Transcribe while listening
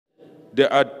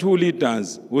there are two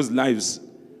leaders whose lives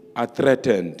are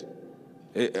threatened.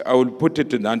 I will put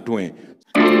it in that way.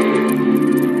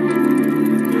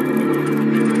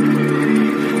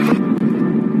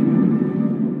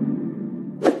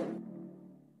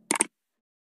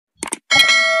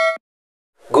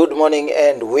 Good morning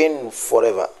and win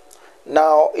forever.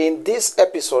 Now, in this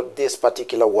episode, this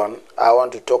particular one, I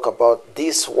want to talk about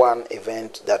this one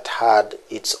event that had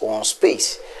its own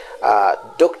space.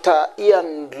 Dr.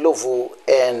 Ndlovu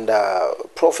and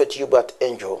Prophet Hubert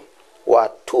Angel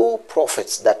were two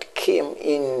prophets that came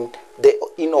in the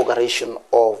inauguration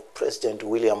of President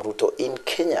William Ruto in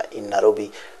Kenya, in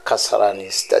Nairobi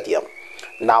Kasarani Stadium.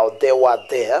 Now, they were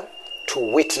there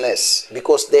to witness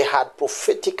because they had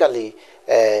prophetically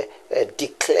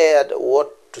declared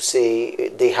what to say.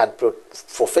 They had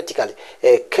prophetically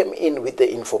came in with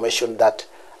the information that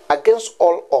against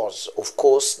all odds, of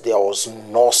course, there was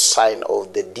no sign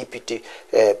of the deputy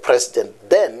president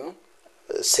then,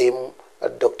 same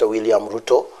Dr. William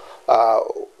Ruto,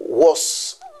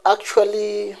 was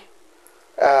actually,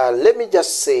 let me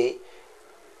just say,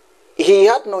 he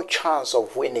had no chance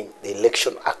of winning the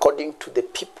election according to the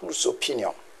people's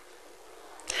opinion.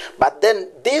 But then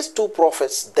these two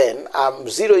prophets then, I'm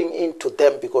zeroing into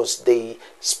them because they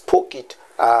spoke it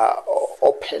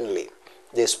openly.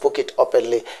 They spoke it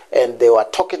openly and they were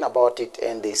talking about it,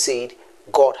 and they said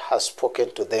God has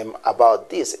spoken to them about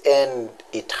this, and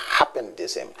it happened the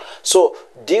same. So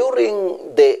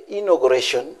during the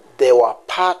inauguration, they were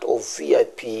part of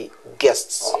VIP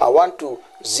guests. I want to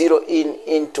zero in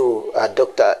into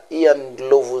Dr.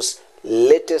 Ndlovu's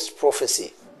latest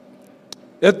prophecy.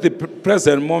 At the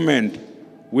present moment,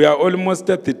 we are almost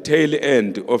at the tail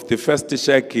end of the first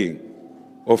shaking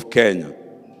of Kenya.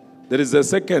 There is a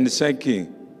second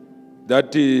shaking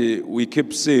that we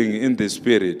keep seeing in the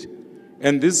spirit.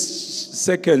 And this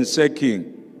second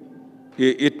shaking,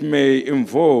 it may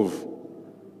involve,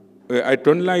 I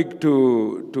don't like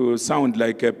to sound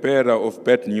like a bearer of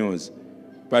bad news,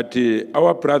 but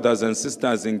our brothers and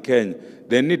sisters in Kenya,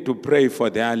 they need to pray for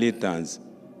their leaders.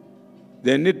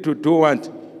 They need to do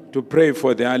what? To pray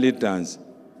for their leaders.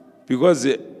 Because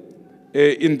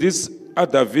in this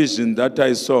other vision that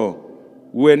I saw,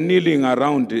 we're kneeling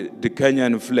around the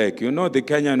Kenyan flag. You know the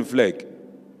Kenyan flag?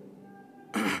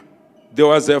 There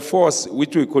was a force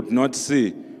which we could not see,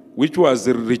 which was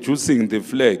reducing the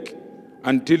flag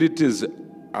until it is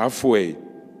halfway,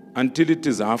 until it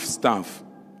is half-staff.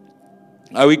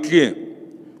 Are we clear?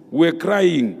 We're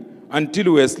crying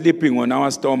until we're sleeping on our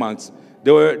stomachs.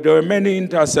 There were many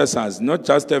intercessors, not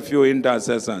just a few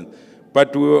intercessors,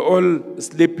 but we were all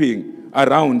sleeping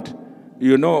around,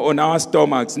 you know, on our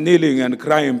stomachs, kneeling and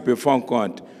crying before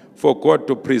God for God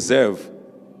to preserve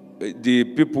the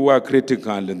people who are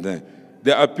critical in there.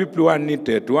 There are people who are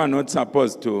needed, who are not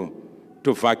supposed to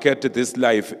vacate this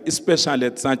life, especially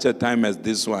at such a time as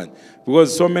this one,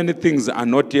 because so many things are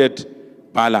not yet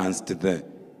balanced there.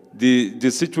 The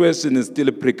situation is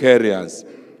still precarious.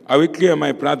 Are we clear,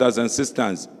 my brothers and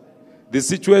sisters? The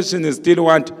situation is still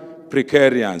what?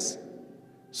 Precarious.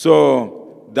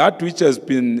 So that which has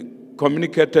been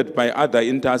communicated by other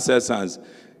intercessors,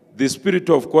 the Spirit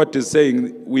of God is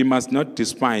saying we must not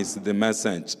despise the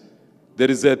message. There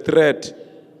is a threat.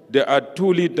 There are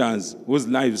two leaders whose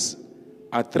lives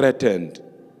are threatened.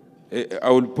 I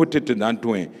will put it in that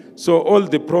way. So all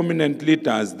the prominent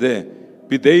leaders there,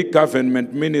 be they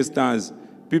government ministers,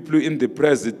 people in the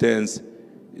presidents,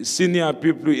 senior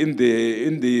people in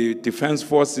the defense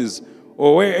forces,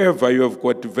 or wherever you have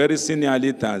got very senior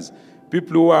leaders,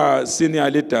 people who are senior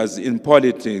leaders in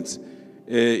politics,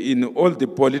 in all the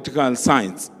political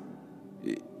sides,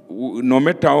 no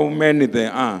matter how many they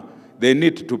are, they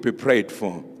need to be prayed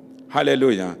for.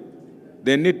 Hallelujah.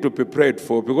 They need to be prayed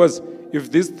for, because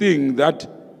if this thing that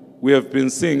we have been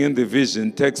seeing in the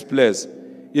vision takes place,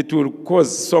 it will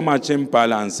cause so much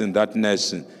imbalance in that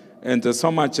nation and so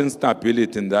much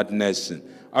instability in that nation.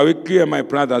 Are we clear, my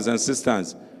brothers and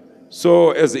sisters?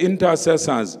 So as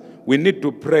intercessors, we need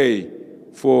to pray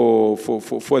for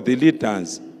the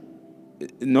leaders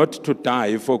not to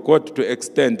die, for God to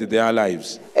extend their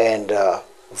lives. And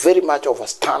very much of a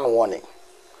stern warning.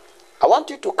 I want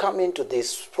you to come into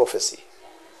this prophecy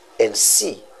and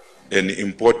see an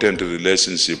important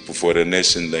relationship for a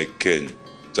nation like Kenya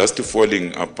just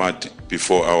falling apart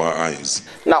before our eyes.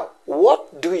 Now,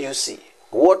 what do you see?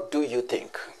 What do you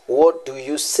think? What do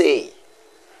you say?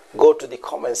 Go to the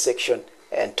comment section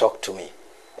and talk to me.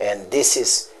 And this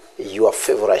is your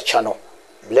favorite channel,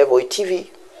 Ndlovu TV.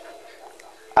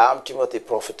 I'm Timothy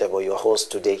Profitable, your host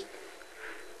today.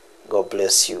 God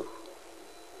bless you.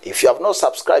 If you have not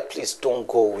subscribed, please don't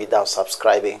go without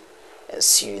subscribing. and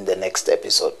see you in the next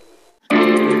episode.